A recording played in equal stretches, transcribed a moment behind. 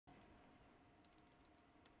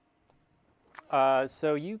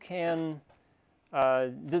So you can,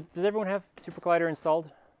 does everyone have SuperCollider installed?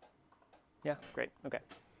 Yeah, great, okay.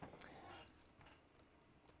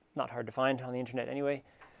 It's not hard to find on the internet anyway.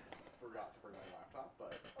 Forgot to bring my laptop,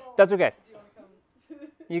 but... That's okay. Do you want to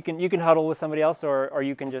come? You can huddle with somebody else, or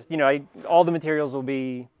you can just, all the materials will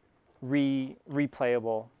be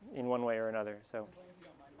replayable in one way or another. So. As long as you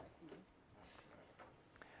don't mind my food.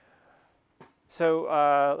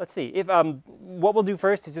 So let's see. If what we'll do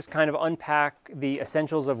first is just kind of unpack the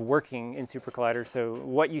essentials of working in SuperCollider. So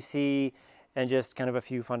what you see, and just kind of a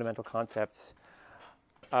few fundamental concepts.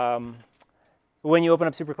 When you open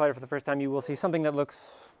up SuperCollider for the first time, you will see something that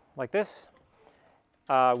looks like this,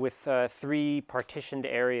 with 3 partitioned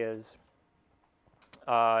areas.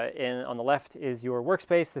 On the left is your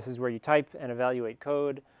workspace. This is where you type and evaluate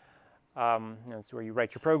code. That's where you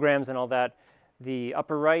write your programs and all that. The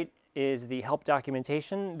upper right is the help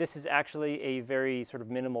documentation. This is actually a very sort of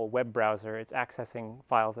minimal web browser. It's accessing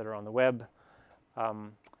files that are on the web.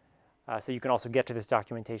 So you can also get to this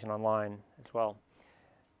documentation online as well.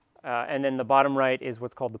 And then the bottom right is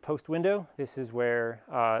what's called the post window. This is where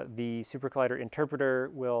the SuperCollider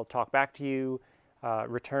interpreter will talk back to you,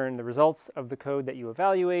 return the results of the code that you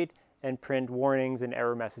evaluate, and print warnings and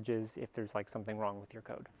error messages if there's like something wrong with your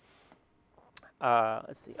code.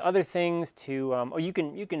 Let's see, other things to, you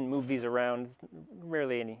can move these around. There's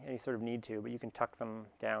rarely any sort of need to, but you can tuck them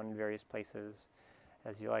down in various places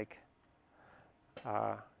as you like.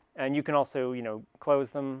 And you can also,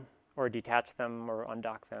 close them or detach them or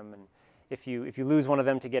undock them. And if you lose one of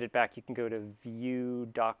them, to get it back, you can go to View,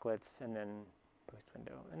 Docklets, and then Post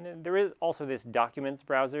Window. And then there is also this Documents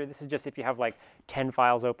browser. This is just if you have like 10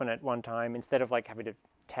 files open at one time. Instead of like having to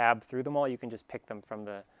tab through them all, you can just pick them from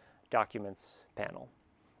the Documents panel.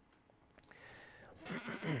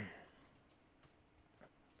 That's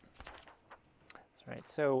right.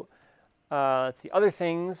 So let's see. Other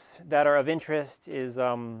things that are of interest is,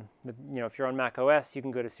 if you're on Mac OS, you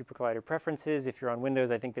can go to SuperCollider Preferences. If you're on Windows,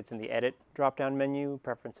 I think that's in the Edit drop-down menu.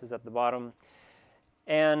 Preferences at the bottom.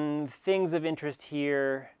 And things of interest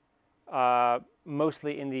here,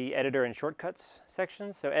 mostly in the Editor and Shortcuts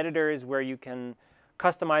sections. So Editor is where you can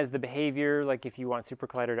customize the behavior, like if you want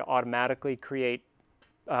SuperCollider to automatically create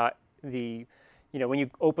when you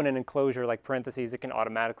open an enclosure like parentheses, it can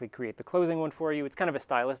automatically create the closing one for you. It's kind of a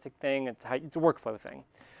stylistic thing. It's a workflow thing.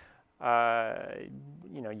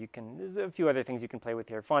 There's a few other things you can play with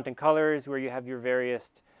here. Font and colors, where you have your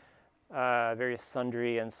various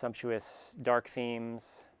sundry and sumptuous dark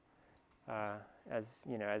themes, as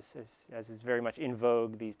is very much in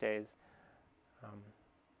vogue these days.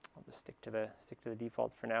 I'll just stick to the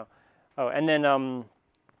default for now. Oh, and then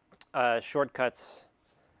shortcuts.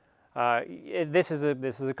 This is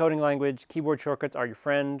a coding language. Keyboard shortcuts are your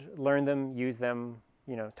friend. Learn them, use them.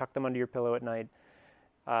 Tuck them under your pillow at night.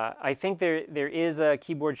 I think there is a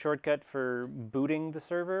keyboard shortcut for booting the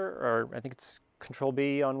server, or I think it's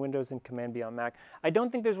Control-B on Windows and Command-B on Mac. I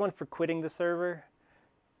don't think there's one for quitting the server,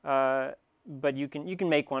 but you can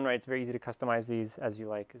make one. Right? It's very easy to customize these as you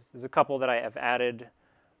like. There's a couple that I have added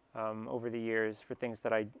over the years for things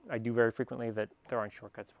that I do very frequently that there aren't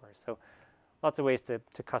shortcuts for. So lots of ways to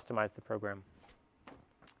customize the program.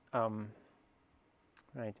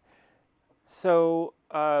 Right. So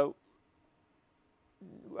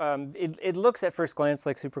it looks at first glance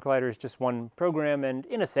like SuperCollider is just one program, and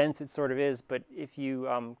in a sense it sort of is, but if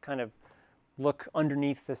you kind of look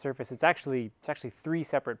underneath the surface, it's actually 3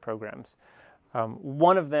 separate programs.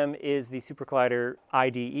 One of them is the SuperCollider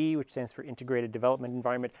IDE, which stands for Integrated Development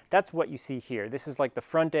Environment. That's what you see here. This is like the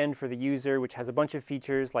front end for the user, which has a bunch of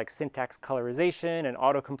features like syntax colorization and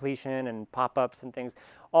auto-completion and pop-ups and things,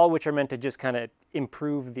 all which are meant to just kind of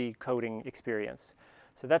improve the coding experience.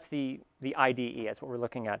 So that's the IDE, that's what we're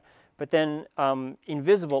looking at. But then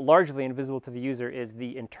largely invisible to the user is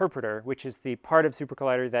the interpreter, which is the part of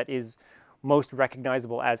SuperCollider that is most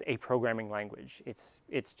recognizable as a programming language. It's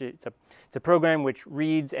a program which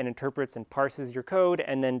reads and interprets and parses your code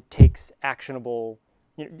and then takes actionable,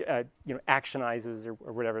 actionizes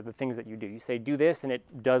or whatever the things that you do. You say do this and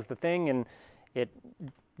it does the thing and it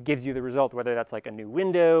gives you the result, whether that's like a new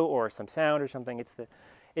window or some sound or something.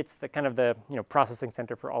 It's the kind of the processing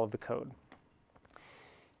center for all of the code.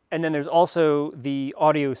 And then there's also the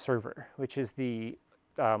audio server, which is the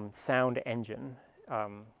sound engine.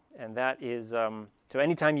 And that is, so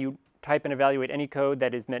anytime you type and evaluate any code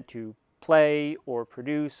that is meant to play or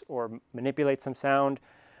produce or manipulate some sound,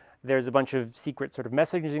 there's a bunch of secret sort of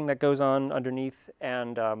messaging that goes on underneath,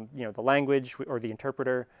 and the language or the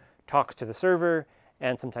interpreter talks to the server,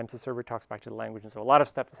 and sometimes the server talks back to the language, and so a lot of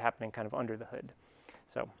stuff is happening kind of under the hood.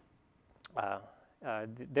 So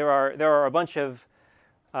there are a bunch of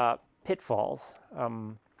pitfalls,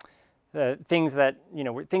 things that,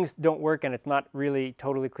 where things don't work and it's not really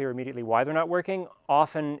totally clear immediately why they're not working.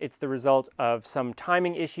 Often it's the result of some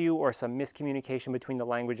timing issue or some miscommunication between the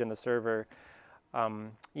language and the server.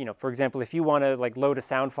 For example, if you want to load a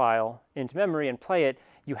sound file into memory and play it,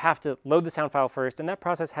 you have to load the sound file first, and that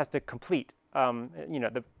process has to complete.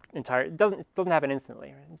 The entire, it doesn't happen instantly.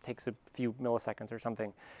 It takes a few milliseconds or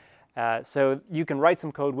something. So you can write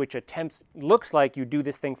some code which looks like you do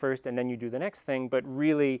this thing first and then you do the next thing, but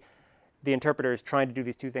really the interpreter is trying to do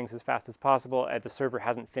these two things as fast as possible, and the server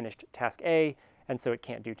hasn't finished task A, and so it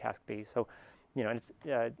can't do task B. So, and it's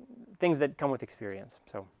things that come with experience.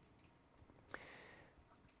 So,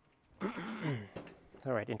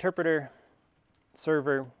 all right, interpreter,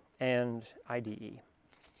 server, and IDE.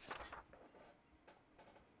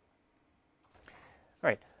 All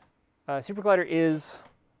right, SuperCollider is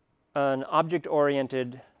an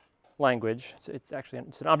object-oriented language. It's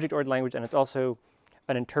an object-oriented language, and it's also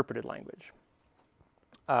an interpreted language.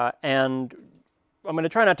 And I'm going to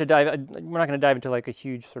try not to we're not going to dive into a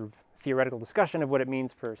huge sort of theoretical discussion of what it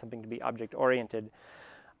means for something to be object-oriented.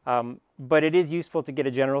 But it is useful to get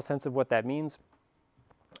a general sense of what that means.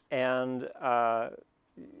 And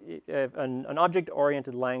an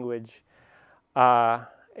object-oriented language,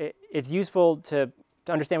 it's useful to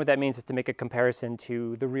understand what that means is to make a comparison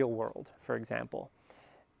to the real world, for example.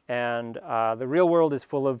 And the real world is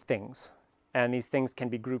full of things. And these things can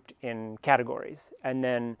be grouped in categories. And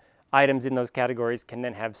then items in those categories can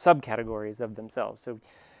then have subcategories of themselves. So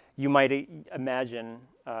you might imagine,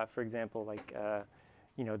 for example,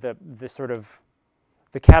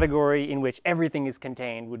 the category in which everything is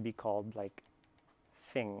contained would be called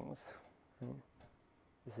things.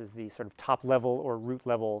 This is the sort of top level or root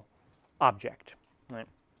level object, right?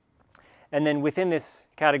 And then within this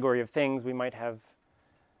category of things, we might have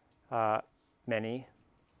many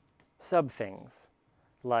sub-things,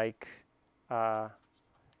 like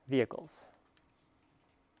vehicles,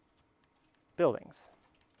 buildings,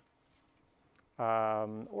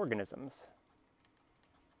 organisms,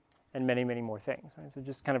 and many, many more things. Right? So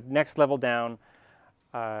just kind of next level down,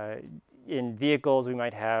 in vehicles we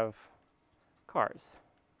might have cars,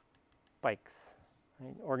 bikes.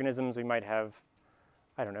 Right? Organisms we might have,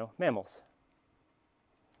 I don't know, mammals.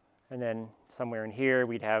 And then somewhere in here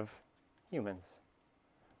we'd have humans.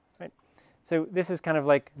 Right? So this is kind of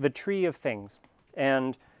like the tree of things.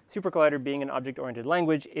 And SuperCollider, being an object-oriented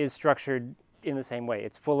language, is structured in the same way.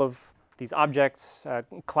 It's full of these objects,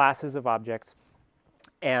 classes of objects.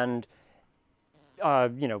 And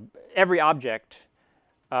every object,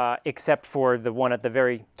 except for the one at the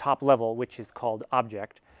very top level, which is called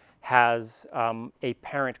object, has a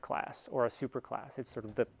parent class or a superclass. It's sort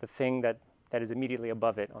of the thing that is immediately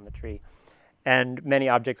above it on the tree. And many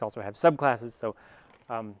objects also have subclasses. So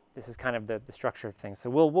this is kind of the structure of things.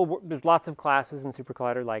 So there's lots of classes in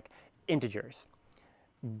SuperCollider, like integers,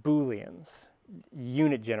 Booleans,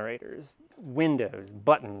 unit generators, windows,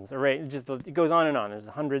 buttons, array. It goes on and on. There's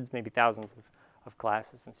hundreds, maybe thousands of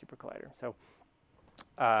classes in SuperCollider. So,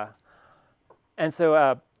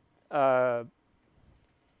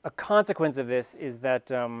 a consequence of this is that,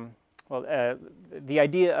 the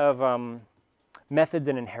idea of methods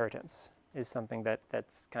and inheritance is something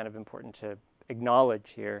that's kind of important to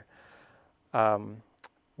acknowledge here,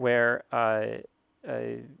 where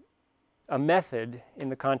a method in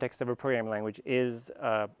the context of a programming language is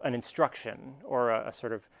an instruction or a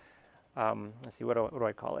sort of, let's see, what do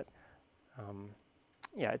I call it?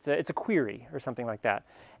 It's a query or something like that.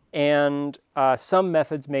 And some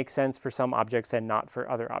methods make sense for some objects and not for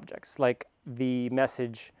other objects. Like the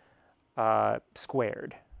message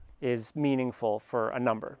squared is meaningful for a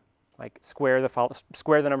number. Like square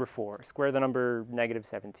the number 4, square the number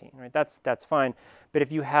 -17, right? That's fine. But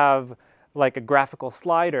if you have like a graphical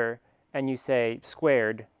slider and you say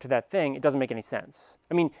squared to that thing, it doesn't make any sense.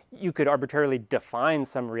 I mean, you could arbitrarily define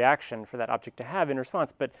some reaction for that object to have in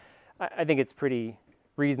response, but I think it's pretty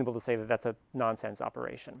reasonable to say that that's a nonsense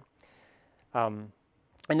operation. And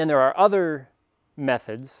then there are other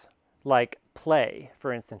methods, like play,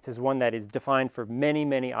 for instance, is one that is defined for many,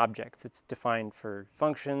 many objects. It's defined for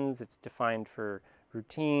functions, it's defined for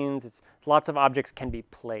routines, lots of objects can be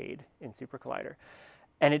played in SuperCollider.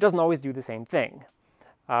 And it doesn't always do the same thing.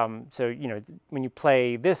 So, when you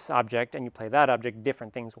play this object and you play that object,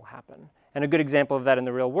 different things will happen. And a good example of that in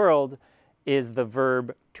the real world is the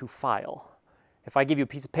verb to file. If I give you a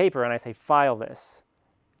piece of paper and I say file this,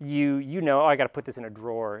 you know, oh, I got to put this in a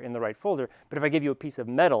drawer in the right folder. But if I give you a piece of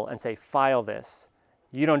metal and say file this,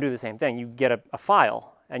 you don't do the same thing. You get a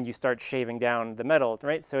file and you start shaving down the metal,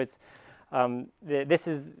 right? So it's This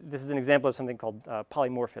is an example of something called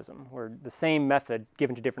polymorphism, where the same method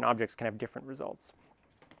given to different objects can have different results.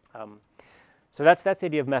 So that's the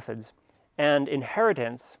idea of methods. And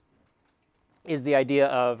inheritance is the idea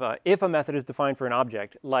of if a method is defined for an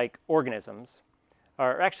object, like organisms,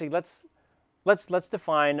 or actually let's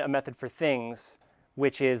define a method for things,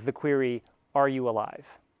 which is the query, are you alive?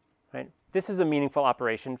 Right? This is a meaningful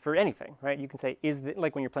operation for anything, right? You can say,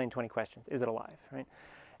 like when you're playing 20 questions, is it alive, right?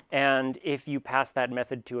 And if you pass that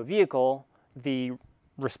method to a vehicle, the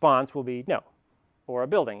response will be no. Or a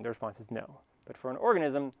building, the response is no. But for an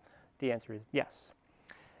organism, the answer is yes.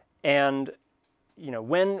 And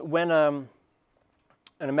when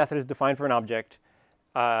a method is defined for an object,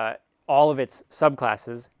 all of its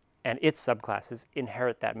subclasses and its subclasses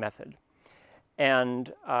inherit that method.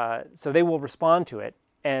 And so they will respond to it.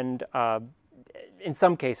 And in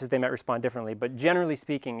some cases, they might respond differently. But generally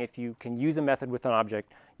speaking, if you can use a method with an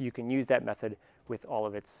object, you can use that method with all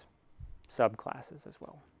of its subclasses as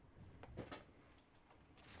well.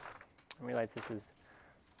 I realize it's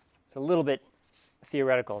a little bit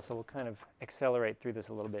theoretical, so we'll kind of accelerate through this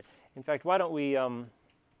a little bit. In fact, why don't we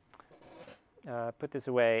put this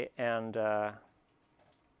away and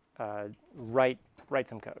write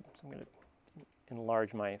some code. So I'm going to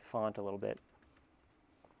enlarge my font a little bit.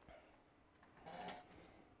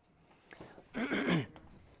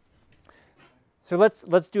 So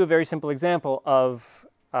let's do a very simple example of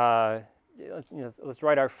let's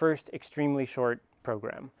write our first extremely short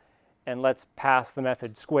program, and let's pass the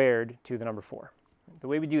method squared to the number 4. The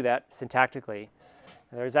way we do that syntactically,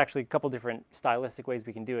 there's actually a couple different stylistic ways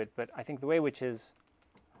we can do it, but I think the way which is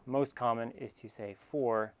most common is to say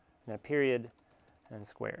 4 and then a period and then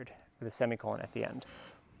squared with a semicolon at the end.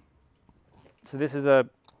 So this is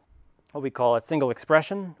what we call a single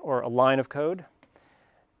expression or a line of code.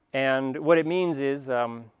 And what it means is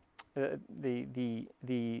the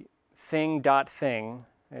thing dot thing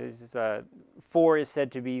is 4 is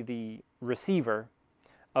said to be the receiver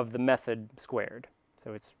of the method squared.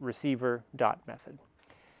 So it's receiver dot method.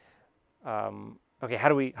 Okay, how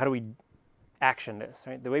do we action this?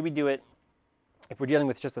 Right? The way we do it, if we're dealing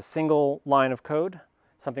with just a single line of code,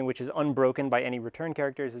 something which is unbroken by any return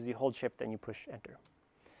characters, is you hold shift and you push enter.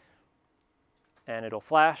 And it'll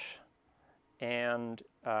flash, and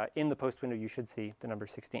in the post window you should see the number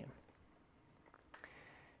 16.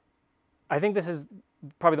 I think this is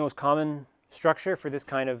probably the most common structure for this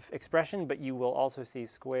kind of expression, but you will also see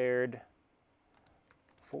squared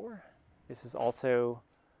 4. This is also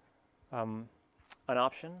an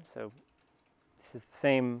option. So this is the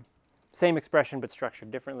same expression but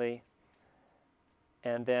structured differently.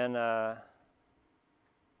 And then I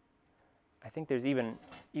think there's even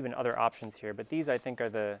other options here, but these I think are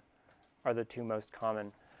the 2 most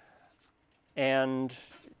common. And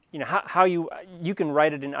how you can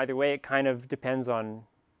write it in either way. It kind of depends on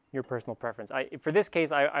your personal preference. For this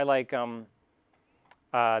case, I like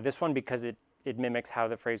this one because it mimics how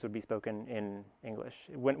the phrase would be spoken in English.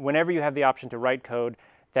 Whenever you have the option to write code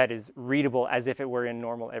that is readable as if it were in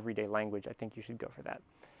normal everyday language, I think you should go for that.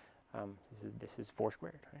 This is 4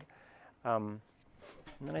 squared, right? And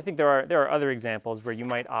then I think there are other examples where you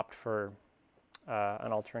might opt for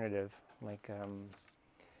an alternative, like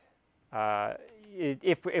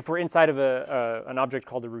if we're inside of an object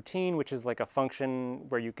called a routine, which is like a function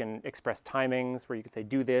where you can express timings, where you can say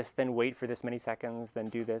do this, then wait for this many seconds, then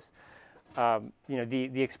do this.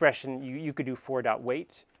 The expression you could do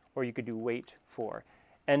 4.wait, or you could do wait for,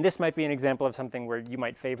 and this might be an example of something where you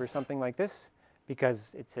might favor something like this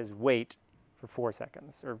because it says wait for 4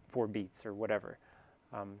 seconds or 4 beats or whatever.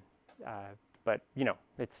 But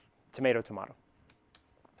it's tomato tomato.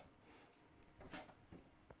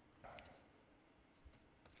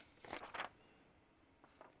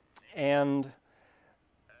 And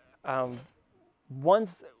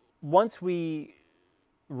once we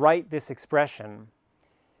write this expression,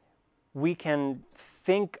 we can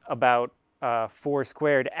think about 4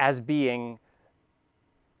 squared as being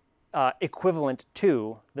equivalent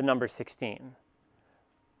to the number 16.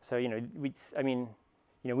 So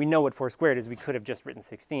we know what 4 squared is. We could have just written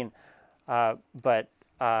 16, but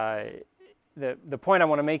the point I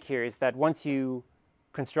want to make here is that once you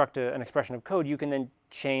construct an expression of code, you can then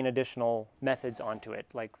chain additional methods onto it,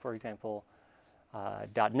 like, for example,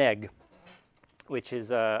 .neg, which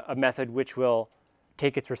is a method which will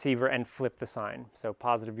take its receiver and flip the sign. So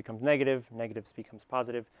positive becomes negative, negative becomes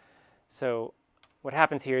positive. So what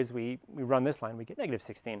happens here is we run this line, we get negative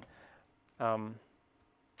 16.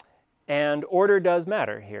 And order does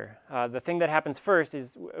matter here. The thing that happens first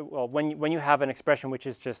is, well, when you have an expression which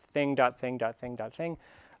is just thing dot thing dot thing dot thing,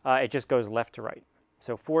 it just goes left to right.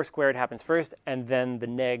 So 4 squared happens first, and then the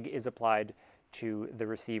neg is applied to the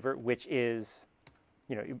receiver, which is,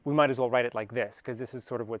 we might as well write it like this, because this is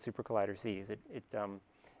sort of what SuperCollider sees.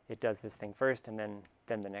 It does this thing first, and then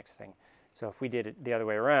the next thing. So if we did it the other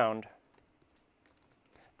way around,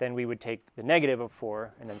 then we would take the negative of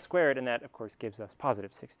 4 and then square it, and that, of course, gives us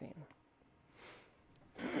positive 16.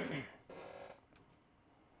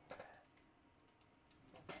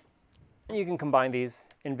 And you can combine these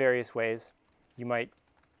in various ways. You might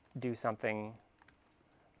do something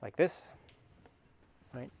like this,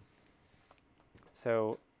 right?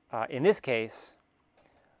 So in this case,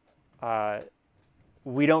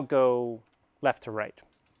 we don't go left to right.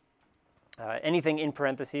 Anything in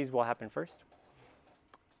parentheses will happen first.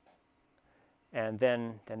 And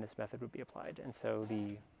then this method would be applied. And so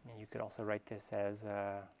you could also write this as,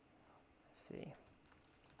 let's see,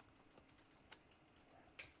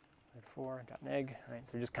 4.neg, right?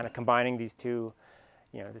 So just kind of combining these two,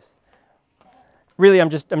 this. Really, I'm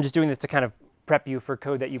just doing this to kind of prep you for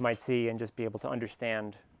code that you might see and just be able to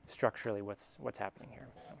understand structurally what's happening here.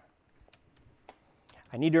 So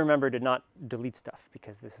I need to remember to not delete stuff,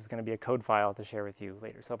 because this is going to be a code file to share with you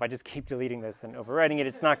later. So if I just keep deleting this and overwriting it,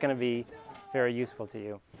 it's not going to be very useful to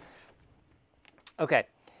you. OK.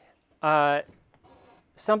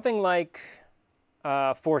 Something like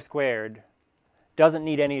 4 squared doesn't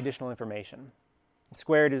need any additional information.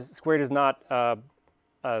 Squared is not a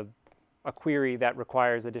query that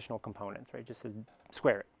requires additional components, right? It just says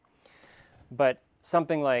square it. But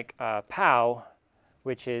something like pow,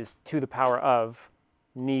 which is to the power of,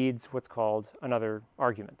 needs what's called another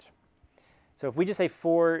argument. So if we just say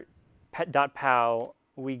 4.pow,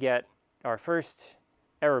 we get our first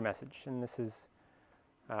error message. And this is,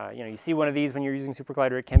 you see one of these when you're using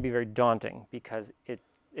SuperCollider, it can be very daunting, because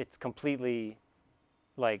it's completely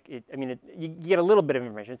you get a little bit of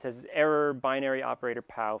information. It says error, binary operator,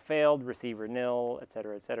 pow failed, receiver nil, et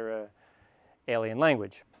cetera, alien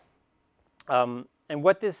language. And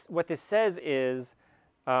what this says is,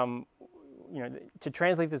 to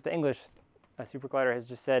translate this to English, SuperCollider has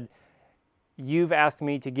just said, you've asked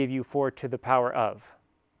me to give you 4 to the power of.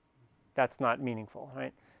 That's not meaningful,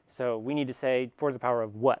 right? So we need to say 4 to the power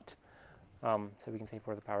of what? So we can say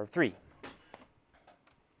 4 to the power of 3.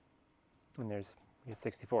 And we get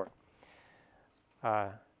 64.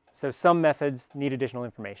 So some methods need additional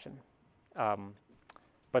information,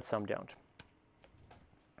 but some don't.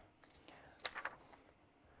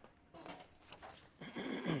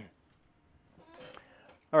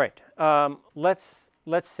 All right, let's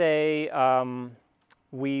say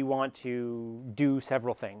we want to do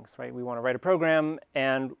several things, right? We want to write a program,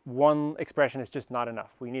 and one expression is just not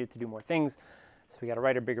enough. We need it to do more things, so we got to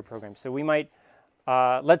write a bigger program. So we might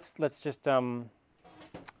let's just let's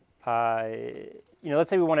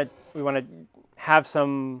say we want to have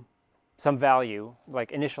some value,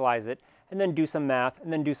 like initialize it, and then do some math,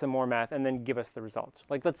 and then do some more math, and then give us the results.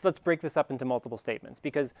 Like let's break this up into multiple statements,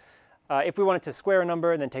 because if we wanted to square a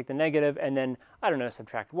number and then take the negative and then, I don't know,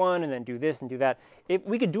 subtract 1 and then do this and do that,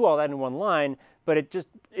 we could do all that in one line, but it just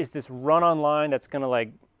is this run-on line that's going to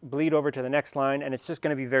like bleed over to the next line, and it's just going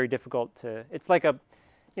to be very difficult to, it's like a,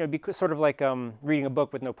 it'd be sort of like reading a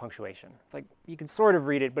book with no punctuation. It's like you can sort of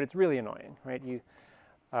read it, but it's really annoying, right?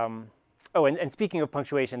 Oh, and speaking of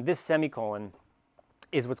punctuation, this semicolon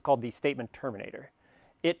is what's called the statement terminator.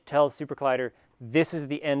 It tells SuperCollider, this is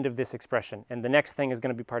the end of this expression, and the next thing is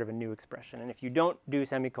going to be part of a new expression. And if you don't do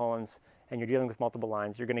semicolons and you're dealing with multiple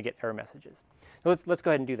lines, you're going to get error messages. So let's go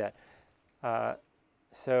ahead and do that.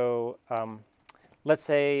 Let's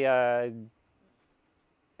say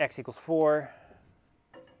x equals 4,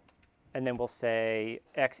 and then we'll say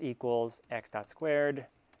x equals x dot squared,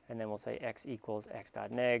 and then we'll say x equals x dot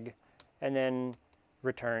neg, and then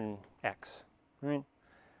return x. Right?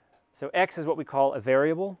 So x is what we call a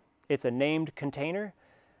variable. It's a named container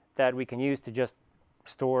that we can use to just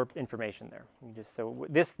store information there. So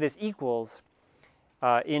this equals,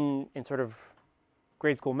 in sort of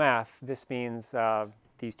grade school math, this means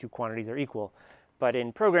these two quantities are equal. But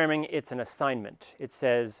in programming, it's an assignment. It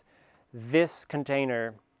says this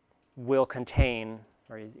container will contain,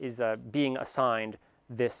 or is being assigned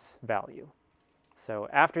this value. So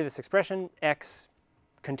after this expression, x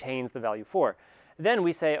contains the value 4. Then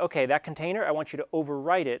we say, OK, that container, I want you to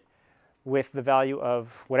overwrite it with the value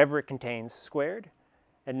of whatever it contains squared,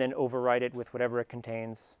 and then overwrite it with whatever it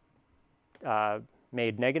contains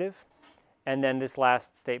made negative. And then this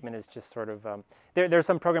last statement is just sort of, there's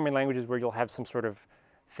some programming languages where you'll have some sort of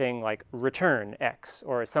thing like return x,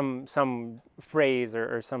 or some phrase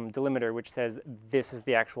or some delimiter which says this is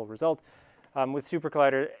the actual result. With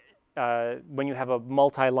SuperCollider, when you have a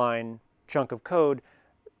multi-line chunk of code,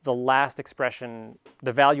 the last expression,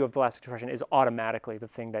 the value of the last expression is automatically the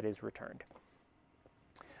thing that is returned.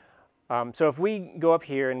 So if we go up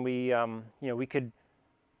here and we, we could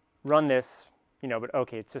run this, but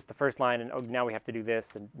okay, it's just the first line, and oh, now we have to do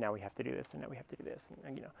this, and now we have to do this, and now we have to do this,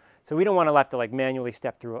 and So we don't want to have to like manually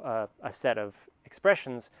step through a set of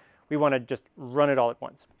expressions. We want to just run it all at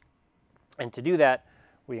once. And to do that,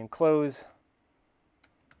 we enclose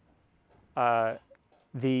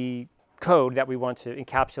the code that we want to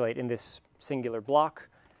encapsulate in this singular block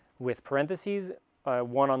with parentheses,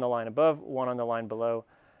 one on the line above, one on the line below.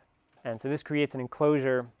 And so this creates an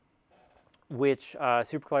enclosure which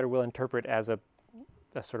SuperCollider will interpret as a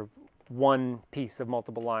sort of one piece of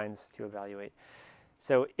multiple lines to evaluate.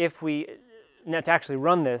 So if now to actually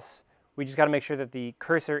run this, we just got to make sure that the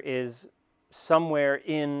cursor is somewhere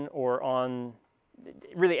in or on,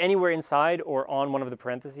 really anywhere inside or on one of the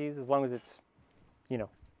parentheses, as long as it's,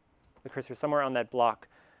 the cursor somewhere on that block.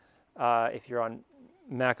 If you're on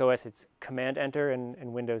Mac OS, it's Command Enter,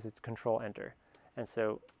 and Windows, it's Control Enter. And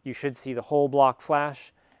so you should see the whole block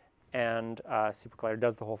flash, and SuperCollider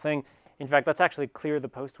does the whole thing. In fact, let's actually clear the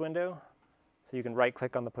post window. So you can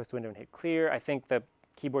right-click on the post window and hit clear. I think the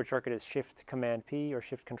keyboard shortcut is Shift-Command-P or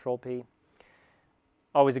Shift-Control-P.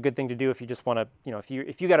 Always a good thing to do if you just want to,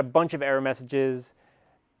 if you got a bunch of error messages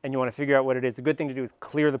and you want to figure out what it is, a good thing to do is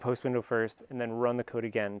clear the post window first and then run the code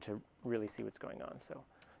again to really see what's going on. So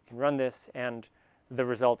you can run this, and the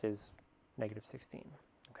result is -16.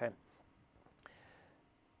 Okay.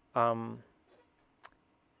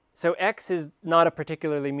 So X is not a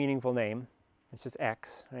particularly meaningful name. It's just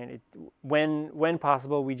X. Right? When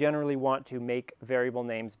possible, we generally want to make variable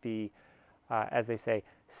names be, as they say,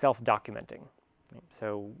 self-documenting. Right?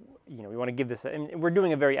 So we want to give this, and we're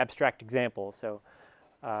doing a very abstract example. So,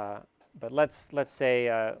 but let's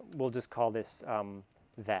say we'll just call this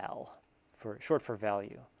val, short for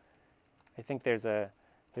value. I think there's a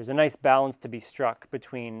nice balance to be struck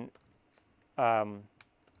between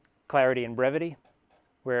clarity and brevity,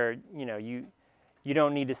 where you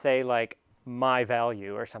don't need to say like my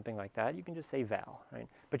value or something like that. You can just say val, right?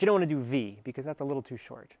 But you don't want to do v, because that's a little too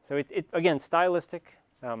short. So it's again stylistic.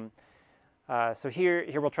 So here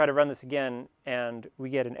we'll try to run this again, and we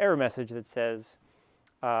get an error message that says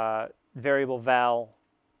variable val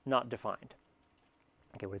not defined.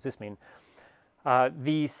 Okay, what does this mean?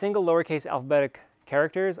 The single lowercase alphabetic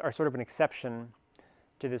characters are sort of an exception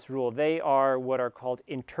to this rule. They are what are called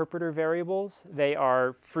interpreter variables. They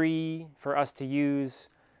are free for us to use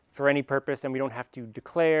for any purpose, and we don't have to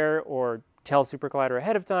declare or tell SuperCollider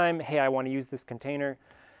ahead of time, hey, I want to use this container.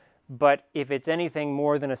 But if it's anything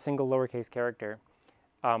more than a single lowercase character,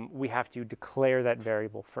 we have to declare that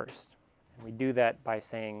variable first. And we do that by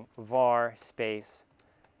saying var space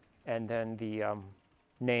and then the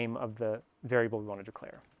name of the variable we want to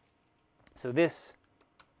declare. So this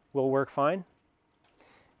will work fine,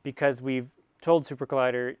 because we've told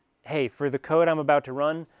SuperCollider, hey, for the code I'm about to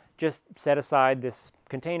run, just set aside this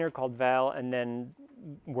container called val, and then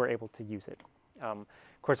we're able to use it. Of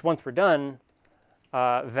course, once we're done,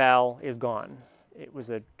 val is gone. It was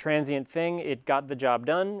a transient thing. It got the job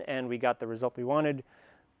done, and we got the result we wanted,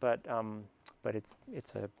 but it's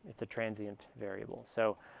a transient variable.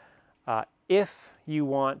 So if you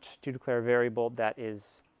want to declare a variable that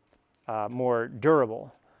is more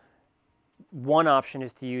durable, one option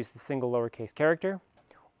is to use the single lowercase character,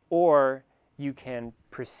 or you can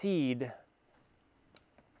proceed,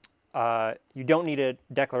 you don't need a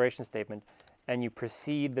declaration statement, and you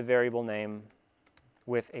precede the variable name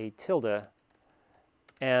with a tilde,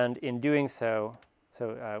 and in doing so,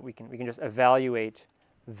 we can just evaluate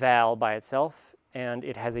val by itself, and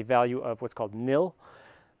it has a value of what's called nil.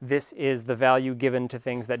 This is the value given to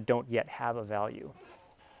things that don't yet have a value.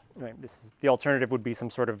 Right, the alternative would be some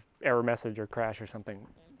sort of error message or crash or something.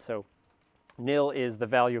 So nil is the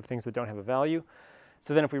value of things that don't have a value.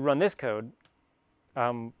 So then if we run this code,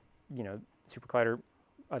 SuperCollider,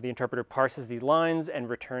 the interpreter parses these lines and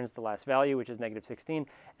returns the last value, which is -16.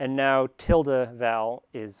 And now tilde val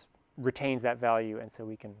retains that value, and so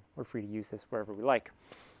we're free to use this wherever we like.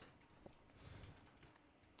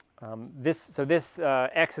 This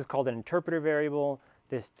x is called an interpreter variable.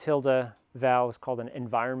 This tilde val is called an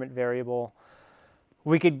environment variable.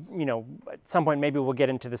 We could, at some point maybe we'll get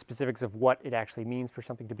into the specifics of what it actually means for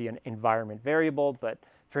something to be an environment variable, but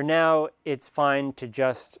for now it's fine to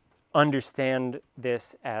just understand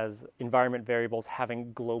this as environment variables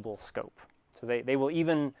having global scope. So they will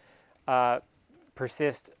even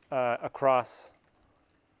persist across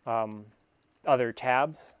other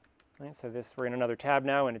tabs. Right? So we're in another tab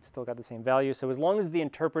now, and it's still got the same value. So as long as the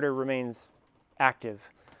interpreter remains active,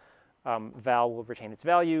 val will retain its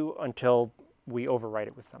value until we overwrite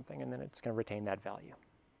it with something, and then it's going to retain that value.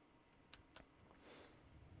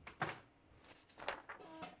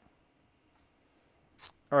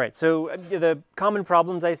 All right, so the common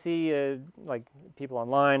problems I see, like people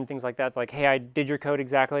online, things like that, like, hey, I did your code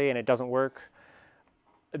exactly and it doesn't work.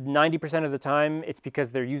 90% of the time, it's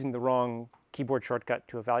because they're using the wrong keyboard shortcut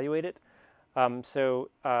to evaluate it.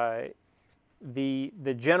 The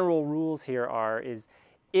general rules here is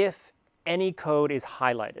if any code is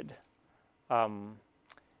highlighted,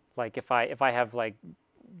 like if I have like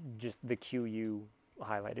just the QU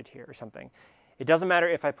highlighted here or something, it doesn't matter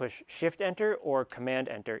if I push Shift Enter or Command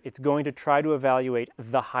Enter, it's going to try to evaluate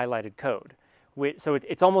the highlighted code. So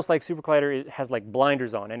it's almost like SuperCollider has like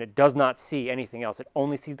blinders on and it does not see anything else. It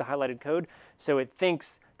only sees the highlighted code, so it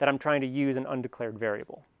thinks that I'm trying to use an undeclared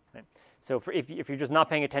variable. Right? So if you're just not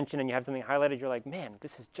paying attention and you have something highlighted, you're like, man,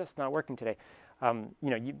 this is just not working today. So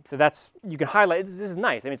you can highlight. This is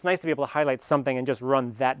nice. I mean, it's nice to be able to highlight something and just run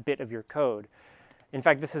that bit of your code. In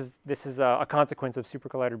fact, this is a consequence of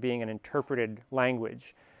SuperCollider being an interpreted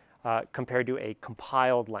language compared to a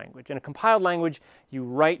compiled language. In a compiled language, you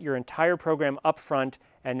write your entire program up front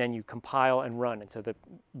and then you compile and run. And so the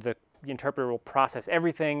interpreter will process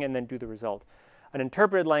everything and then do the result. An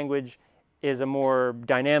interpreted language is a more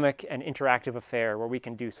dynamic and interactive affair where we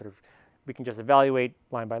can just evaluate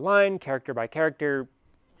line by line, character by character,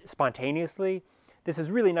 spontaneously. This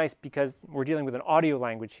is really nice because we're dealing with an audio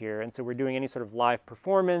language here, and so we're doing any sort of live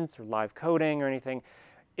performance or live coding or anything.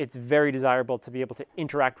 It's very desirable to be able to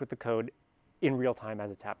interact with the code in real time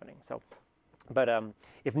as it's happening. But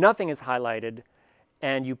if nothing is highlighted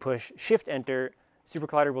and you push Shift Enter,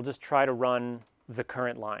 SuperCollider will just try to run the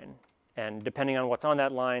current line. And depending on what's on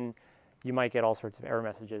that line, you might get all sorts of error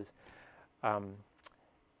messages.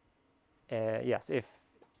 Yes,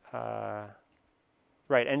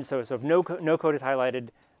 right, and so if no code is highlighted,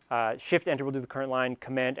 Shift Enter will do the current line,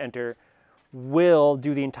 Command Enter will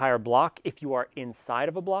do the entire block if you are inside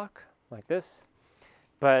of a block, like this.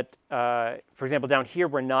 But for example, down here,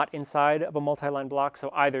 we're not inside of a multi-line block,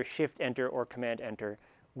 so either Shift Enter or Command Enter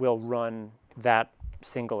will run that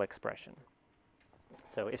single expression.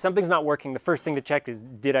 So if something's not working, the first thing to check is,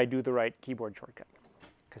 did I do the right keyboard shortcut?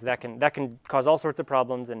 Because that can cause all sorts of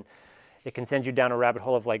problems, and it can send you down a rabbit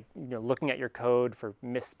hole of like looking at your code for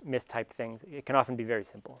mistyped things. It can often be very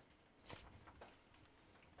simple.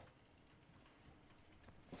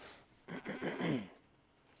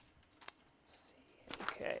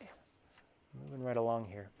 Okay, moving right along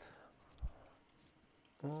here.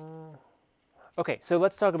 Okay, so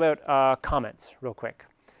let's talk about comments real quick.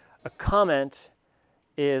 A comment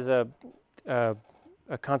is a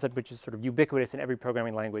concept which is sort of ubiquitous in every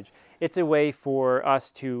programming language. It's a way for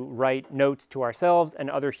us to write notes to ourselves and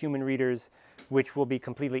other human readers which will be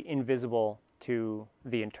completely invisible to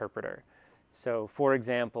the interpreter. So for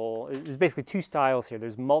example, there's basically two styles here.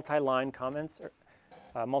 There's multi-line comments.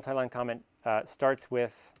 Multi-line comment starts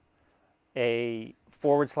with a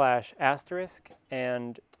 /*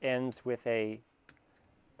 and ends with a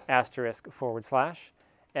 */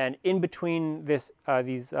 and in between these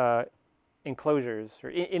enclosures, or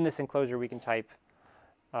in this enclosure, we can type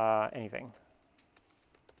anything.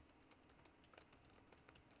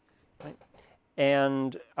 Right?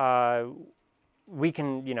 And we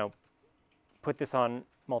can, put this on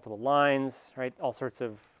multiple lines, right? All sorts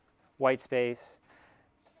of white space.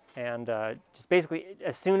 And just basically,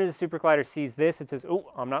 as soon as SuperCollider sees this, it says,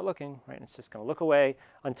 oh, I'm not looking, right? And it's just going to look away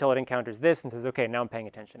until it encounters this and says, okay, now I'm paying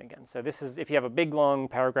attention again. So this is, if you have a big, long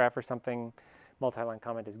paragraph or something, multi-line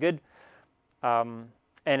comment is good. And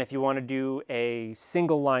if you want to do a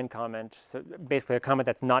single line comment, so basically a comment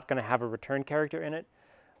that's not going to have a return character in it,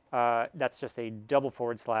 that's just a double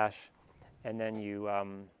 /, and then you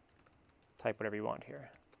type whatever you want here.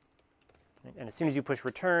 And as soon as you push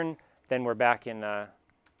return, then we're back in,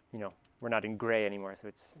 we're not in gray anymore, so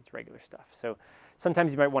it's regular stuff. So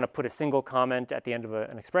sometimes you might want to put a single comment at the end of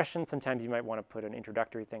an expression. Sometimes you might want to put an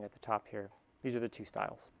introductory thing at the top here. These are the two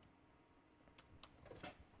styles.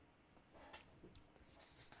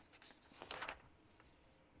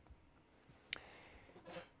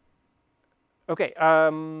 Okay,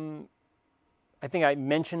 I think I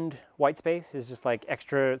mentioned white space is just like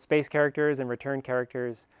extra space characters and return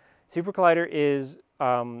characters. SuperCollider is,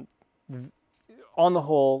 on the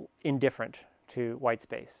whole, indifferent to white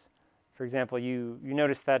space. For example, you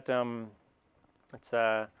notice that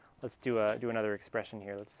let's do another expression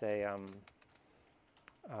here. Let's say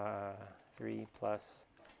 3 +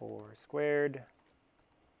 4 squared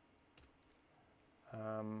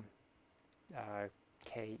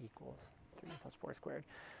k = 3 + 4 squared.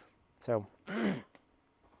 So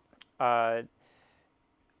I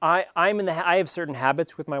have certain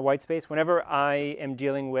habits with my white space. Whenever I am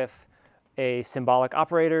dealing with a symbolic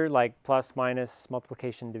operator like plus, minus,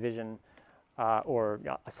 multiplication, division, or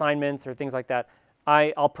assignments or things like that,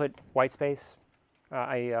 I'll put white space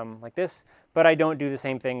like this, but I don't do the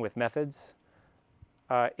same thing with methods.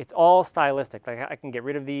 It's all stylistic. Like I can get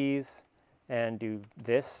rid of these and do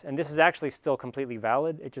this, and this is actually still completely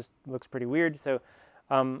valid. It just looks pretty weird. So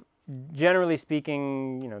generally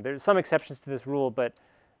speaking, there's some exceptions to this rule, but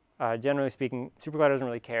generally speaking, SuperCollider doesn't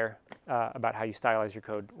really care about how you stylize your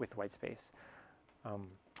code with white space. I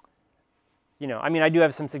mean, I do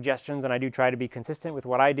have some suggestions, and I do try to be consistent with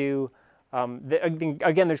what I do.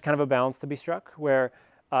 Again, there's kind of a balance to be struck, where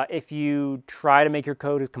if you try to make your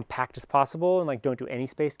code as compact as possible and like don't do any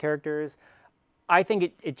spaced characters, I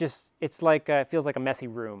think it feels like a messy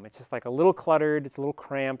room. It's just like a little cluttered, it's a little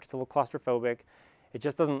cramped, it's a little claustrophobic. It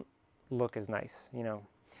just doesn't look as nice,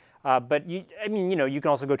 But you can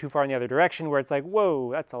also go too far in the other direction where it's like,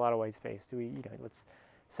 whoa, that's a lot of white space.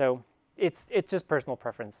 So it's just personal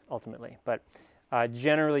preference ultimately. But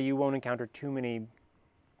generally, you won't encounter too many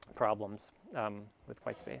problems with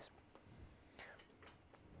white space.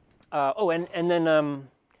 And then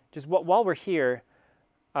just while we're here,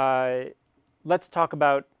 let's talk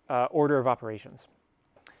about order of operations.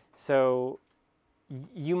 So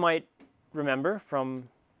you might remember from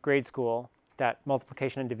grade school that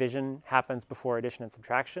multiplication and division happens before addition and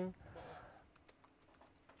subtraction.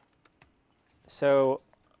 So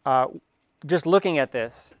just looking at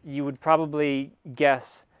this, you would probably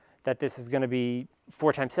guess that this is going to be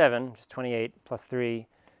 4 times 7, which is 28, plus 3,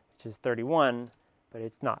 which is 31, but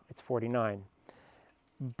it's not. It's 49.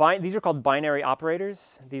 These are called binary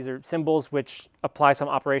operators. These are symbols which apply some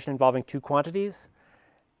operation involving two quantities.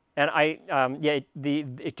 And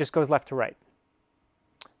it just goes left to right.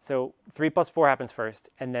 So 3 plus 4 happens first,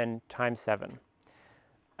 and then times 7.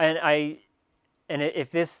 And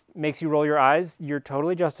if this makes you roll your eyes, you're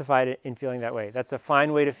totally justified in feeling that way. That's a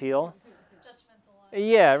fine way to feel.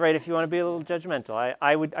 Judgmental. Yeah, right. If you want to be a little judgmental,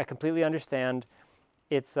 I completely understand.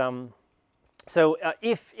 It's so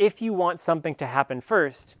if you want something to happen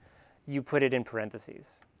first, you put it in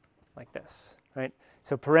parentheses, like this, right?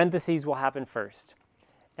 So parentheses will happen first,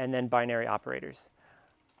 and then binary operators.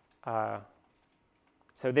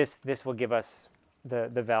 So this will give us the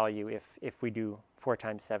value if we do 4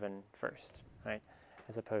 times 7 first, right,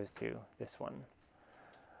 as opposed to this one.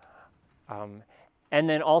 And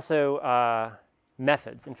then also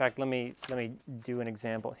methods. In fact, let me do an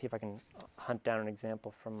example. See if I can hunt down an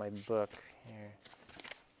example from my book here.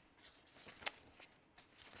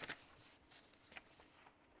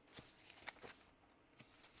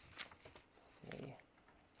 Let's see,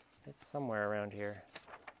 it's somewhere around here.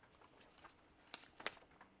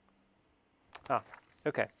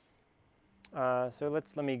 Okay. So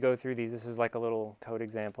let me go through these. This is like a little code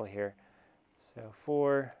example here. So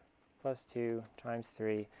 4 plus 2 times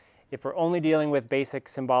 3. If we're only dealing with basic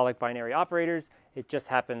symbolic binary operators, it just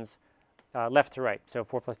happens left to right. So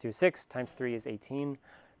 4 plus 2 is 6, times 3 is 18.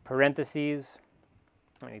 Parentheses,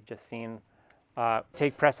 we've just seen,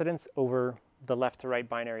 take precedence over the left to right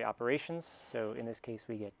binary operations. So in this case,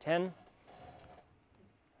 we get 10.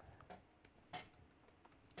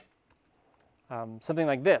 Something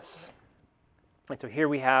like this. And so here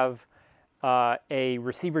we have a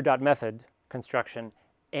receiver.method construction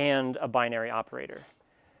and a binary operator.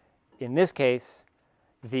 In this case,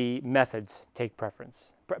 the methods take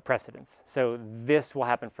precedence. So this will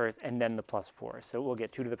happen first, and then the plus 4. So we'll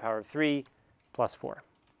get 2 to the power of 3 plus 4.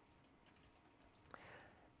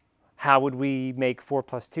 How would we make 4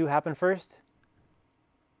 plus 2 happen first?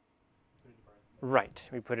 Right,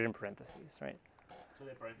 we put it in parentheses, right? So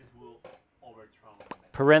the parentheses will overthrow.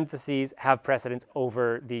 Parentheses have precedence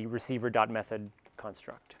over the receiver.method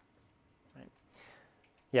construct. Right?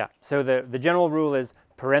 Yeah, so the general rule is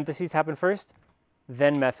parentheses happen first,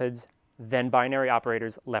 then methods, then binary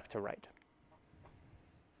operators left to right.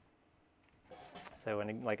 So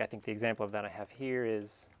I think the example of that I have here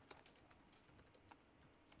is,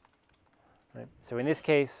 right? So in this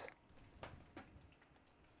case,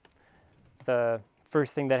 the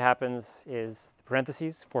first thing that happens is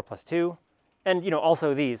parentheses, 4 plus 2. And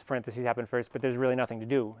also these parentheses happen first, but there's really nothing to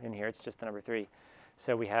do in here. It's just the number 3.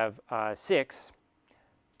 So we have 6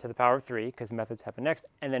 to the power of 3, because methods happen next.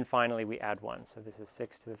 And then finally, we add 1. So this is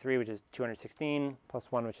 6 to the 3, which is 216,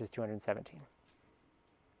 plus 1, which is 217.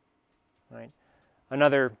 Right?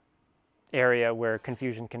 Another area where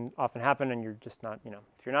confusion can often happen, and you're just not,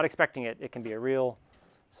 if you're not expecting it, it can be a real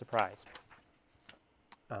surprise.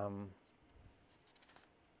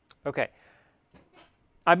 Okay.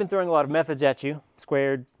 I've been throwing a lot of methods at you,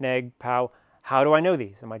 squared, neg, pow. How do I know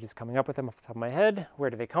these? Am I just coming up with them off the top of my head?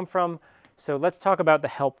 Where do they come from? So let's talk about the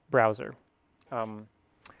help browser.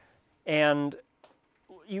 And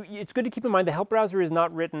it's good to keep in mind the help browser is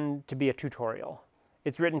not written to be a tutorial.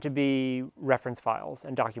 It's written to be reference files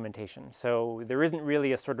and documentation. So there isn't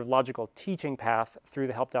really a sort of logical teaching path through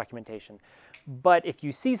the help documentation. But if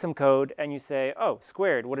you see some code and you say, oh,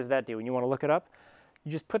 squared, what does that do? And you want to look it up,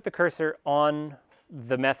 you just put the cursor on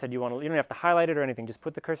the method you want to, you don't have to highlight it or anything, just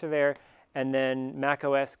put the cursor there, and then Mac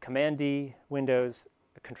OS, Command D, Windows,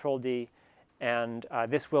 Control D, and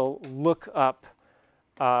this will look up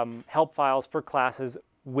help files for classes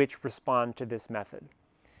which respond to this method.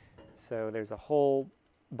 So there's a whole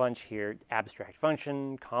bunch here: abstract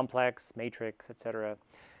function, complex, matrix, etc.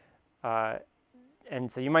 And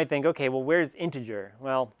so you might think, okay, well, where's integer?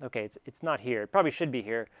 Well, okay, it's not here. It probably should be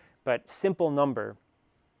here, but simple number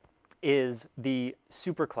is the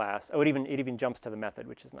superclass. Oh, it even jumps to the method,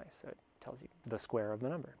 which is nice. So it tells you the square of the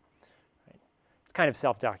number. Right? It's kind of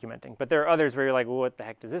self-documenting, but there are others where you're like, well, what the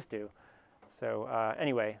heck does this do? So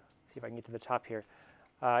anyway, see if I can get to the top here.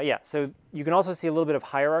 Yeah, so you can also see a little bit of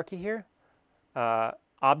hierarchy here.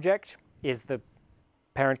 Object is the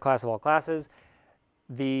parent class of all classes.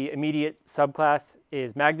 The immediate subclass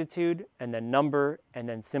is magnitude, and then number, and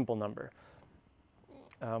then simple number.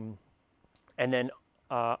 And then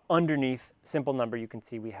underneath simple number, you can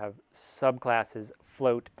see we have subclasses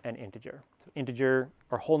float and integer. So integer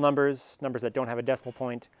are whole numbers, numbers that don't have a decimal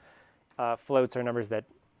point. Floats are numbers that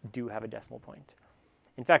do have a decimal point.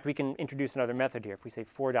 In fact, we can introduce another method here. If we say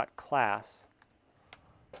for.class,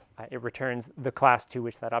 it returns the class to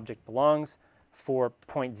which that object belongs. For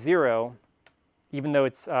 .0, even though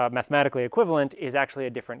it's mathematically equivalent, is actually a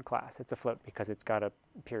different class. It's a float because it's got a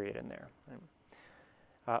period in there.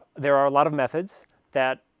 There are a lot of methods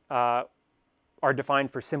that are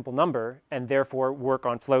defined for simple number and therefore work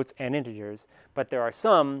on floats and integers, but there are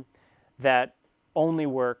some that only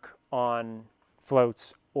work on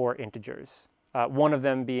floats or integers. One of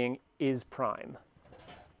them being is prime,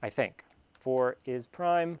 I think. For is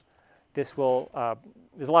prime, this will,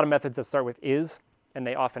 there's a lot of methods that start with is, and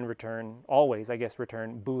they often return, always, I guess,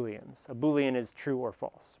 return Booleans. A Boolean is true or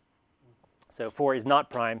false. So for is not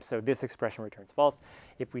prime, so this expression returns false.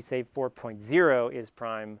 If we say 4.0 is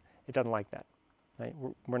prime, it doesn't like that. Right?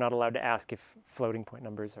 We're not allowed to ask if floating point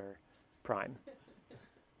numbers are prime.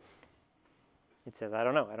 It says, I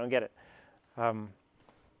don't know, I don't get it.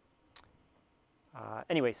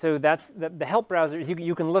 Anyway, so that's the help browser.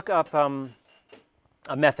 You can look up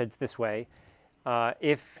methods this way.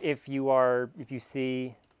 If you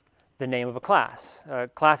see the name of a class.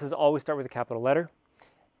 Classes always start with a capital letter,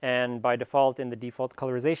 and by default, in the default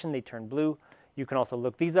colorization, they turn blue. You can also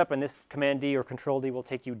look these up, and this Command D or Control D will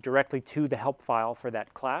take you directly to the help file for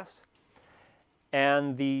that class.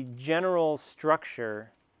 And the general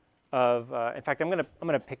structure of, in fact, I'm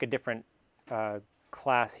gonna pick a different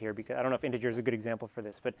class here because I don't know if integer is a good example for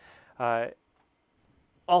this, but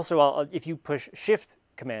also if you push Shift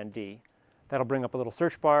Command D, that'll bring up a little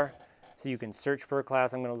search bar, so you can search for a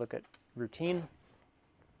class. I'm going to look at routine,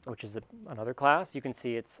 which is another class. You can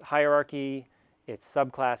see its hierarchy, its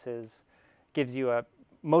subclasses, gives you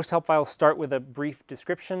most help files start with a brief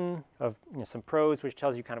description of some prose, which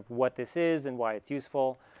tells you kind of what this is and why it's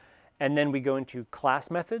useful. And then we go into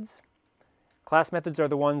class methods. Class methods are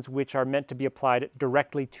the ones which are meant to be applied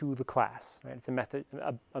directly to the class. Right? It's a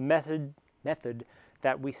method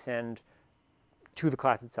that we send to the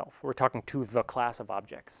class itself. We're talking to the class of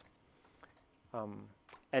objects.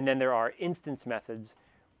 And then there are instance methods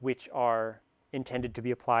which are intended to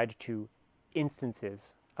be applied to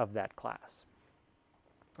instances of that class.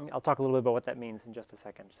 I'll talk a little bit about what that means in just a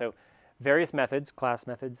second. So various methods, class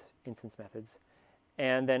methods, instance methods,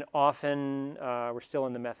 and then often, we're still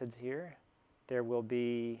in the methods here, there will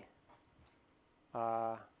be,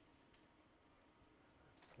 there's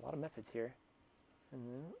a lot of methods here.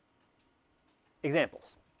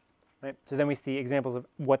 Examples, right? So then we see examples of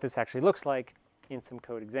what this actually looks like in some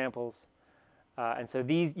code examples. And so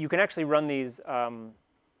these, you can actually run these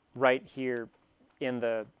right here in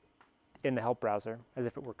the help browser as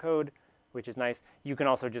if it were code, which is nice. You can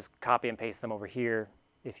also just copy and paste them over here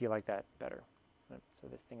if you like that better. Right? So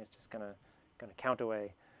this thing is just gonna count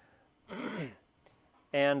away.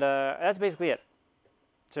 And that's basically it.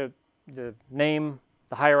 So the name,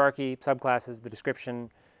 the hierarchy, subclasses, the description,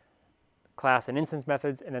 class and instance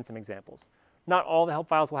methods, and then some examples. Not all the help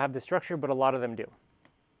files will have this structure, but a lot of them do.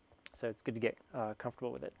 So it's good to get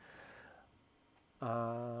comfortable with it.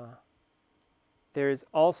 There's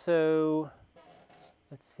also,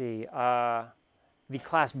 let's see, the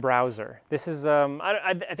class browser. This is,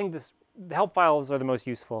 I think the help files are the most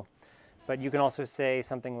useful, but you can also say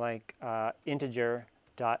something like integer.browse.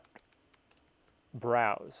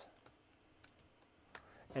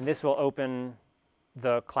 And this will open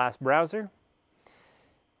the class browser.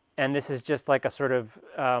 And this is just like a sort of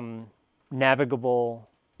navigable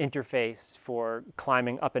interface for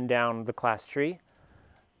climbing up and down the class tree.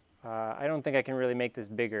 I don't think I can really make this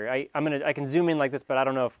bigger. I can zoom in like this, but I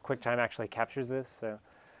don't know if QuickTime actually captures this. So,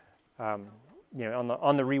 you know,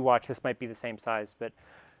 on the rewatch, this might be the same size. But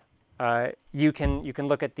you can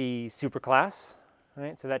look at the superclass,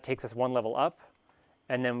 right? So that takes us one level up,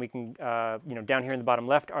 and then we can, you know, down here in the bottom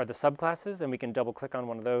left are the subclasses, and we can double click on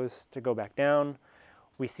one of those to go back down.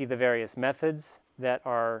 We see the various methods that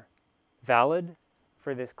are valid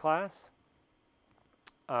for this class.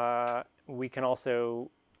 We can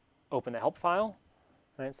also open the help file,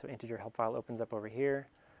 right? So integer help file opens up over here,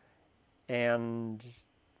 and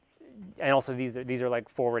also these are like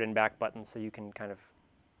forward and back buttons, so you can kind of,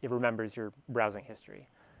 it remembers your browsing history.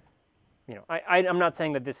 You know, I'm not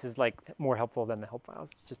saying that this is like more helpful than the help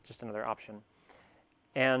files. It's just another option.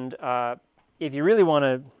 And if you really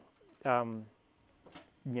want to,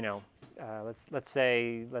 you know, let's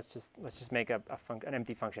just make an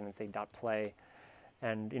empty function and say .play.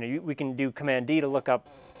 And you know, we can do Command D to look up,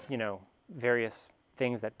 you know, various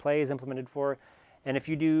things that play is implemented for. And if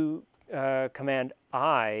you do Command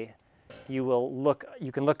I, you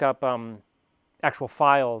can look up actual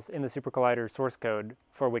files in the SuperCollider source code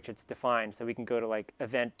for which it's defined. So we can go to like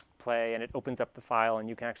event play, and it opens up the file, and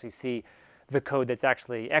you can actually see the code that's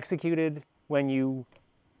actually executed when you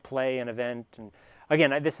play an event. And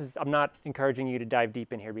again, I'm not encouraging you to dive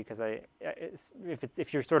deep in here, because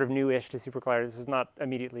if you're sort of new-ish to SuperCollider, this is not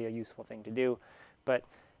immediately a useful thing to do. But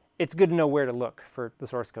it's good to know where to look for the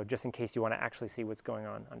source code, just in case you want to actually see what's going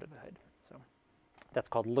on under the hood. So that's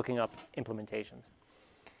called looking up implementations.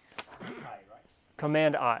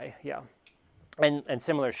 Command I, yeah. And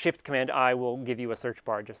similar, Shift Command I will give you a search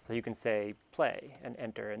bar, just so you can say play and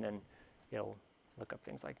enter, and then it'll look up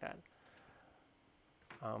things like that.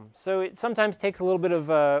 So it sometimes takes a little bit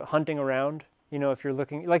of hunting around. You know, if you're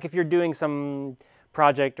looking, like if you're doing some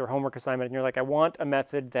project or homework assignment, and you're like, I want a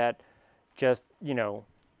method that just, you know,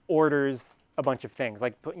 orders a bunch of things.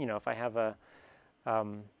 Like, you know, if I have a,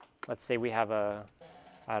 let's say we have a,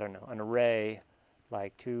 I don't know, an array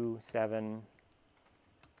like 2, 7,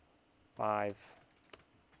 5,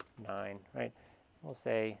 9, right? We'll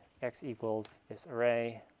say x equals this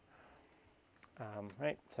array,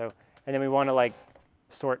 right? So, and then we want to like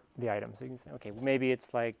sort the items. So you can say, okay, maybe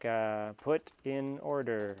it's like put in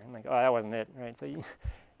order. And like, oh, that wasn't it, right? So you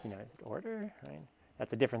know, is it order, right?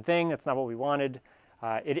 That's a different thing. That's not what we wanted.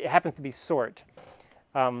 It happens to be sort.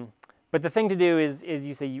 But the thing to do is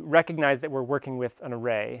you recognize that we're working with an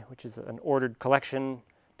array, which is an ordered collection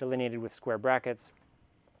delineated with square brackets.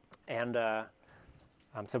 And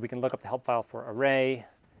so we can look up the help file for array,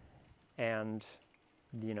 and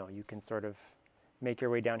you know, you can sort of make your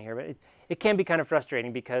way down here. But it can be kind of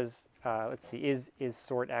frustrating, because let's see, is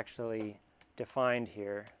sort actually defined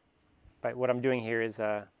here? But what I'm doing here is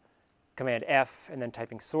Command F and then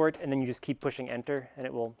typing sort, and then you just keep pushing enter, and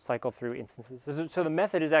it will cycle through instances. So the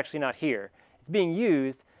method is actually not here. It's being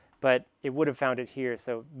used, but it would have found it here.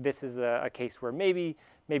 So this is a case where maybe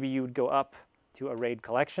you would go up to arrayed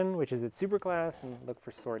collection, which is its superclass, and look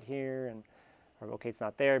for sort here, and or okay, it's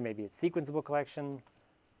not there. Maybe it's sequenceable collection.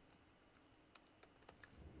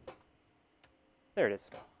 There it is,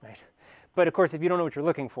 right? But of course, if you don't know what you're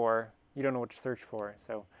looking for, you don't know what to search for.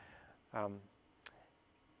 So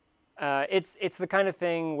it's the kind of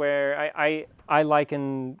thing where I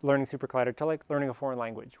liken learning SuperCollider to like learning a foreign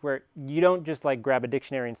language, where you don't just like grab a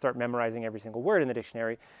dictionary and start memorizing every single word in the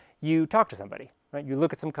dictionary. You talk to somebody, right? You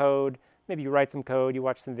look at some code, maybe you write some code, you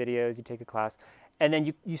watch some videos, you take a class, and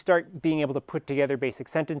then you start being able to put together basic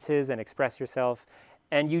sentences and express yourself,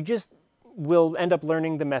 and you just will end up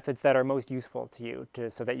learning the methods that are most useful to you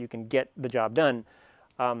so that you can get the job done.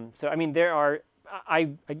 So I mean, I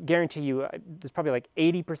guarantee you, there's probably like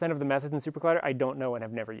 80% of the methods in SuperCollider I don't know and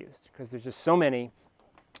have never used, because there's just so many.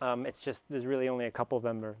 It's just, there's really only a couple of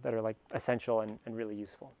them that are like essential and really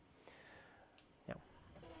useful. Yeah.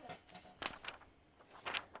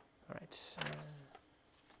 All right.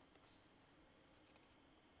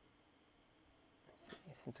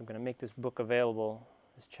 Since I'm going to make this book available,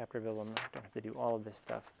 this chapter available, I don't have to do all of this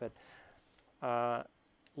stuff, but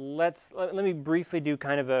let me briefly do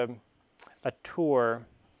kind of a tour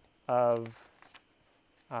of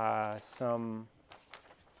some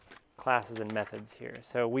classes and methods here.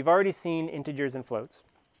 So we've already seen integers and floats.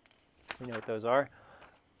 We know what those are.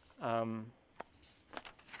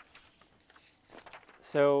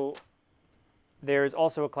 So there's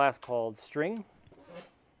also a class called string.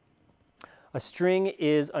 A string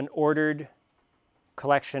is an ordered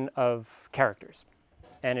collection of characters,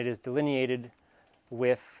 and it is delineated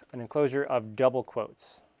with an enclosure of double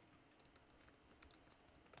quotes,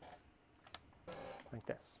 like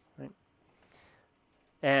this, right?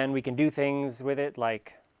 And we can do things with it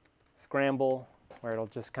like scramble, where it'll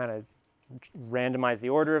just kind of randomize the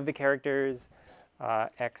order of the characters.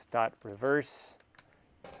 X.reverse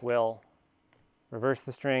will reverse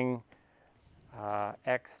the string.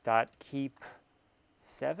 X.keep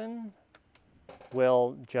 7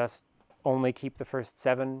 will just only keep the first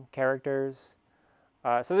 7 characters.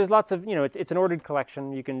 So there's lots of, it's an ordered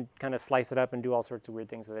collection. You can kind of slice it up and do all sorts of weird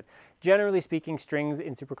things with it. Generally speaking, strings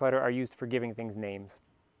in SuperCollider are used for giving things names.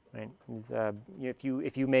 Right? If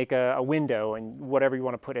you make a window and whatever you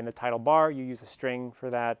want to put in the title bar, you use a string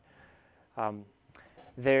for that.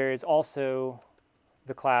 There's also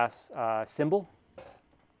the class symbol.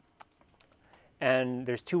 And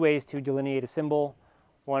there's 2 ways to delineate a symbol.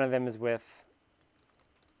 One of them is with,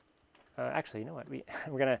 actually, you know what?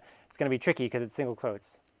 It's gonna be tricky because it's single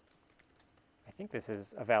quotes. I think this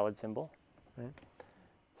is a valid symbol. Right?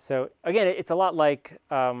 So again, it's a lot like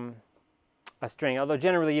a string, although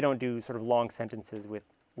generally you don't do sort of long sentences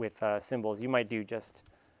with symbols. You might do just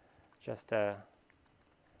a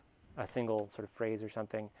single sort of phrase or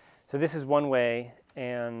something. So this is one way,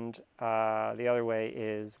 and the other way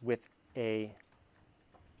is with a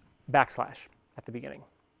backslash at the beginning.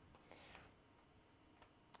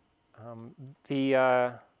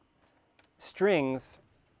 The strings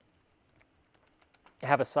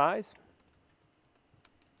have a size.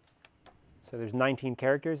 So there's 19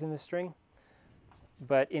 characters in this string.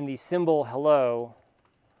 But in the symbol hello,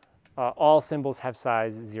 all symbols have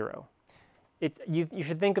size 0. You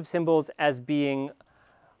should think of symbols as being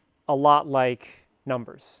a lot like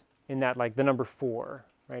numbers, in that like the number 4.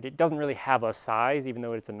 Right? It doesn't really have a size, even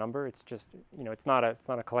though it's a number. It's just, it's not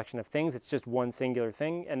a collection of things. It's just one singular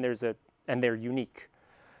thing, and they're unique.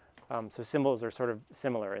 So symbols are sort of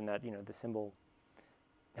similar in that, the symbol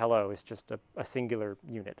hello is just a singular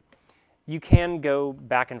unit. You can go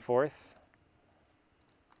back and forth.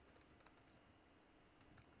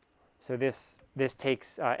 So this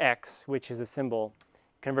takes x, which is a symbol,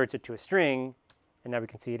 converts it to a string, and now we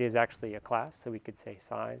can see it is actually a class. So we could say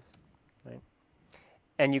size, right?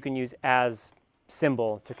 And you can use as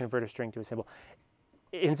symbol to convert a string to a symbol.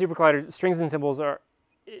 In SuperCollider, strings and symbols are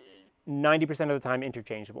 90% of the time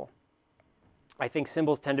interchangeable. I think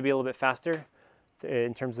symbols tend to be a little bit faster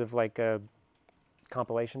in terms of like a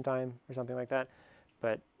compilation time or something like that.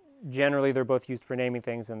 But generally, they're both used for naming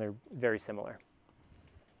things, and they're very similar.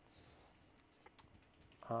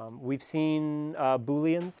 We've seen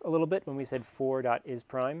Booleans a little bit when we said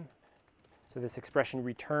for.isPrime. So this expression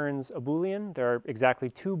returns a Boolean. There are exactly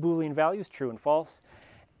 2 Boolean values, true and false.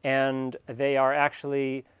 And they are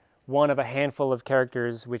actually one of a handful of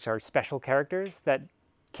characters which are special characters that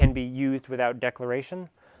can be used without declaration.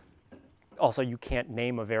 Also, you can't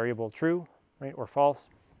name a variable true, right, or false.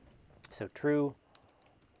 So true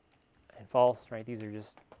and false, right? These are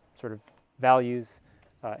just sort of values.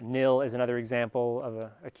 Nil is another example of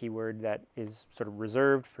a keyword that is sort of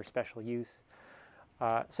reserved for special use.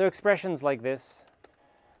 So expressions like this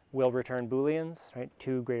will return Booleans, right?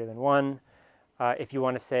 2 greater than 1. If you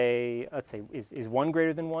want to say, let's say, is 1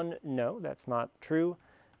 greater than 1? No, that's not true.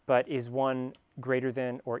 But is 1 greater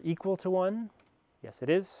than or equal to 1? Yes, it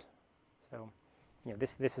is. So,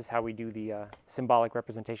 this is how we do the symbolic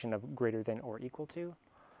representation of greater than or equal to.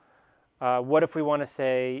 What if we want to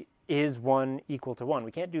say, is 1 equal to 1?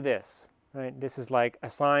 We can't do this, right? This is like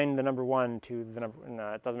assign the number 1 to the number,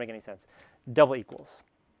 no, it doesn't make any sense. Double equals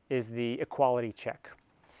is the equality check.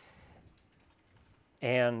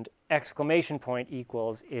 And exclamation point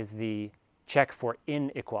equals is the check for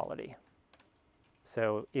inequality.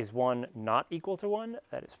 So is 1 not equal to 1?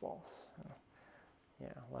 That is false.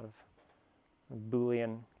 Yeah, a lot of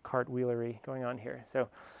Boolean cartwheelery going on here. So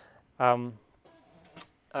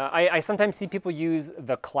I sometimes see people use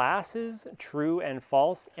the classes, true and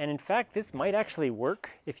false, and in fact, this might actually work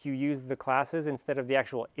if you use the classes instead of the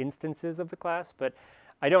actual instances of the class, but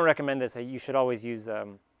I don't recommend this. You should always use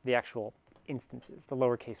the actual instances, the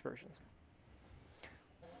lowercase versions.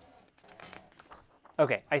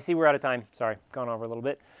 Okay, I see we're out of time. Sorry, gone over a little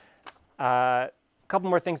bit. A couple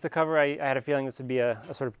more things to cover. I had a feeling this would be a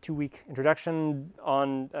sort of 2-week introduction.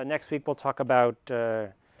 On next week, we'll talk about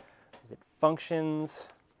functions.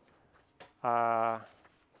 It's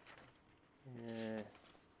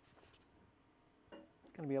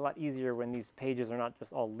going to be a lot easier when these pages are not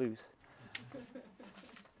just all loose.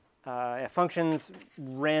 functions,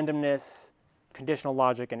 randomness, conditional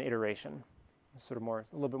logic, and iteration. Sort of more,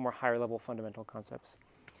 a little bit more higher level fundamental concepts.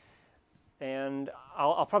 And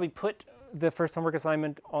I'll probably put the first homework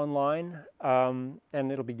assignment online, and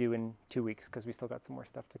it'll be due in 2 weeks because we still got some more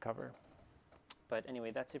stuff to cover. But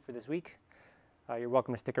anyway, that's it for this week. You're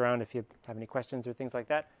welcome to stick around if you have any questions or things like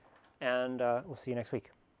that. And we'll see you next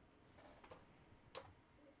week.